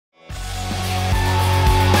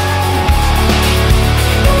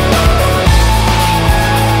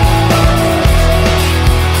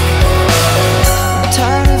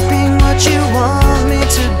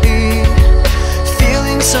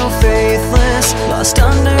lost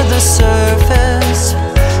under the surface.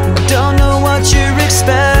 Don't know what you're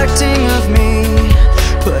expecting of me,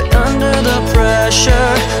 but under the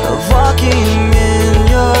pressure of walking in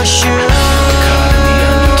your shoes, caught in the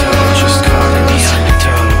undertow, just caught in the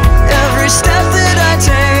undertow. Every step that I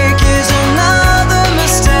take is another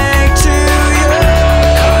mistake to you.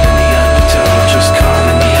 Caught in the undertow, just caught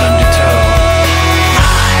in the undertow.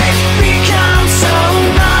 I've become so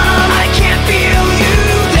numb, I can't feel you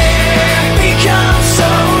there. Become so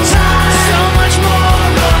tired, so much more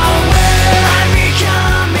aware. I'm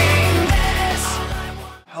becoming this.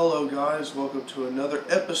 Hello guys, welcome to another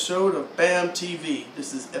episode of BAM TV.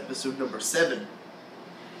 This is episode number 7.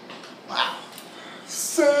 Wow.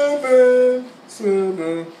 7.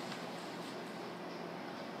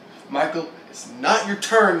 Michael, it's not your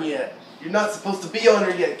turn yet. You're not supposed to be on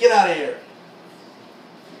here yet. Get out of here.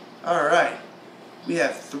 Alright. We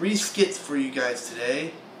have 3 skits for you guys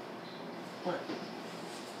today. What?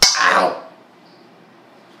 Ow!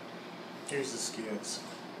 Here's the skits.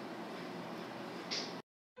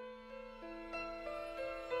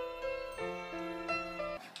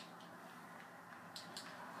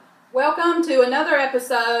 Welcome to another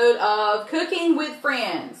episode of Cooking with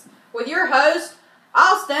Friends with your host,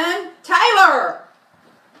 Austin Taylor.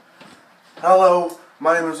 Hello,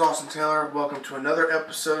 my name is Austin Taylor. Welcome to another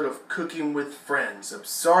episode of Cooking with Friends. I'm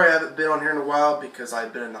sorry I haven't been on here in a while because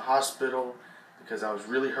I've been in the hospital because I was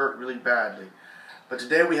really hurt really badly. But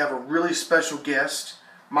today we have a really special guest,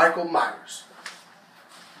 Michael Myers.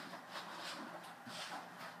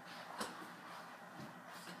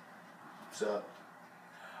 What's up?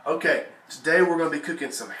 Okay, today we're going to be cooking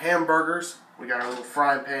some hamburgers. We got our little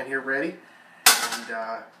frying pan here ready. And,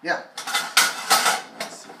 yeah.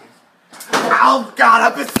 Let's see. Oh, God,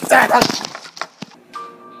 I've been stabbed!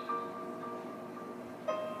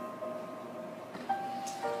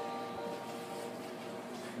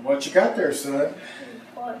 What you got there, son?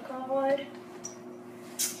 What, God?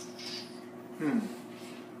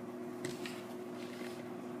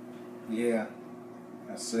 Yeah,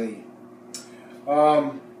 I see.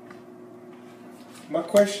 My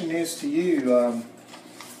question is to you, do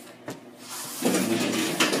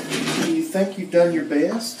you think you've done your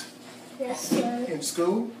best Yes, sir. in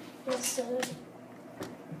school? Yes, sir.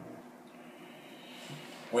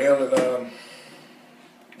 Well,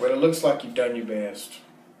 it looks like you've done your best.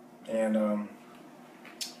 And,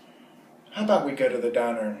 how about we go to the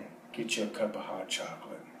diner and get you a cup of hot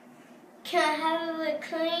chocolate? Can I have a whipped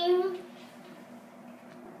cream?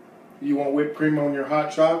 You want whipped cream on your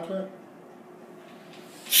hot chocolate?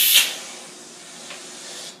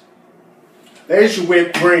 There's your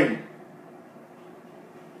whipped cream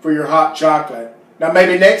for your hot chocolate. Now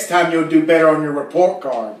maybe next time you'll do better on your report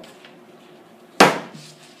card.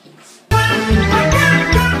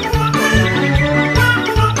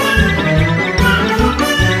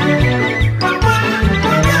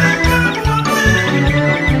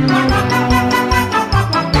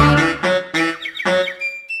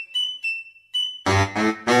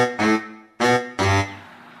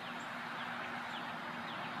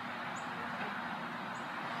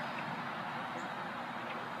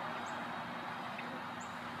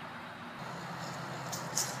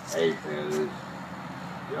 Hey fellas,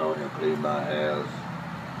 y'all wanna clean my house?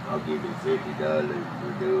 I'll give you $50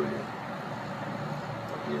 for doing it.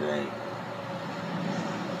 What do you think?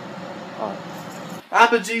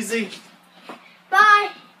 Appa GZ. Bye.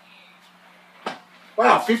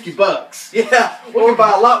 Wow, $50. Yeah, we can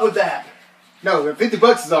buy a lot with that. No,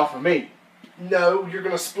 $50 is all for me. No, you're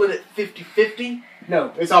going to split it 50-50.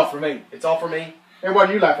 No, it's all for me. It's all for me. And what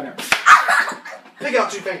are you laughing at? Pick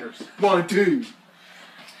out 2 fingers. 1, 2.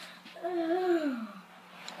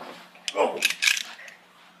 Oh.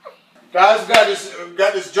 Guys, we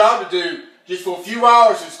got this job to do just for a few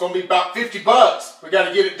hours. It's going to be about $50. We got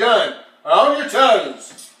to get it done. On your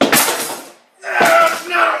toes. That's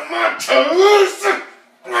not my toes.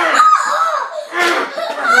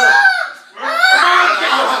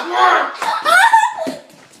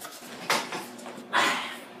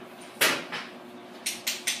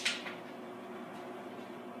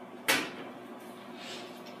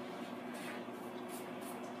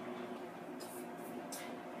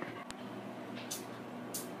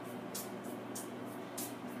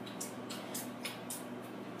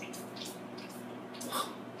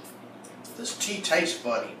 This tea tastes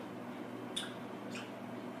funny.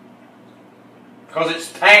 Because it's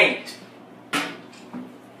paint.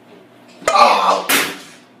 Oh!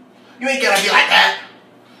 You ain't gonna be like that.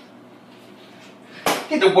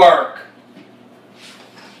 Get to work.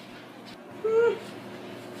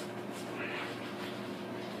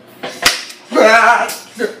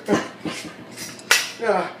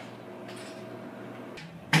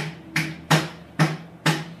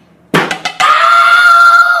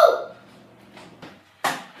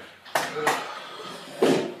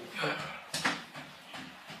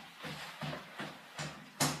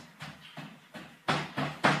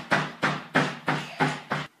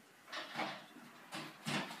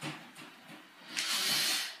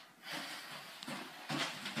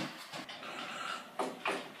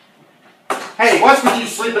 Hey, what's with you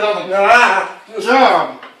sleeping on the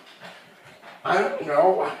job? I don't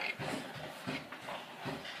know.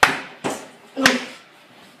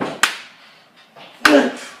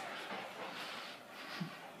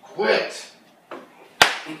 Quit.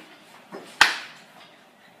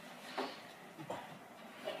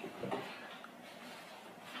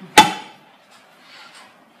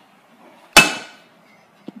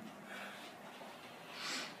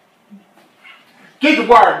 Get the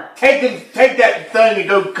wire. Take that thing and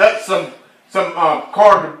go cut some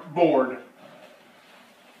cardboard.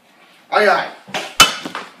 Aye aye.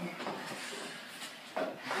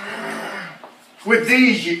 With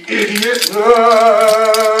these, you idiot.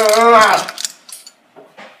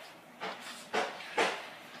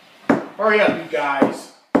 Hurry up, you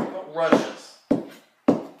guys. Don't rush us.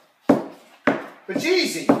 It's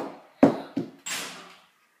easy.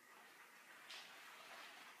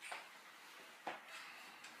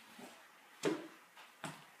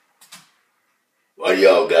 What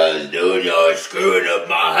y'all guys doing? Y'all screwing up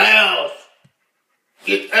my house.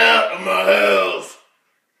 Get out of my house.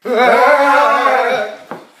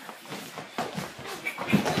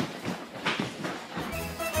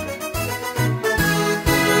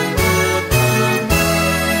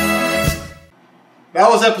 That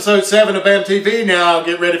was episode 7 of BAM TV. Now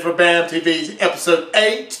get ready for BAM TV's episode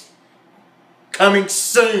 8. Coming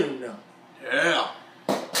soon. Yeah.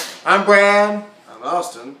 I'm Brad. I'm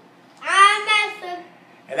Austin. I'm Ethan.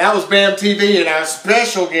 And that was BAM TV. And our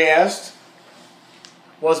special guest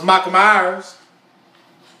was Michael Myers.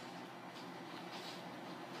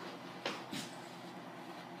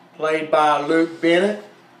 Played by Luke Bennett.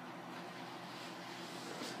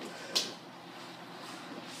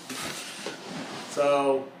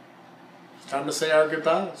 So, it's time to say our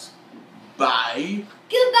goodbyes. Bye.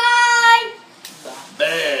 Goodbye.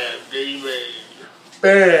 BAM TV.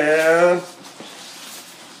 BAM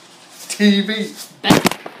TV.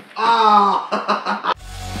 Ah!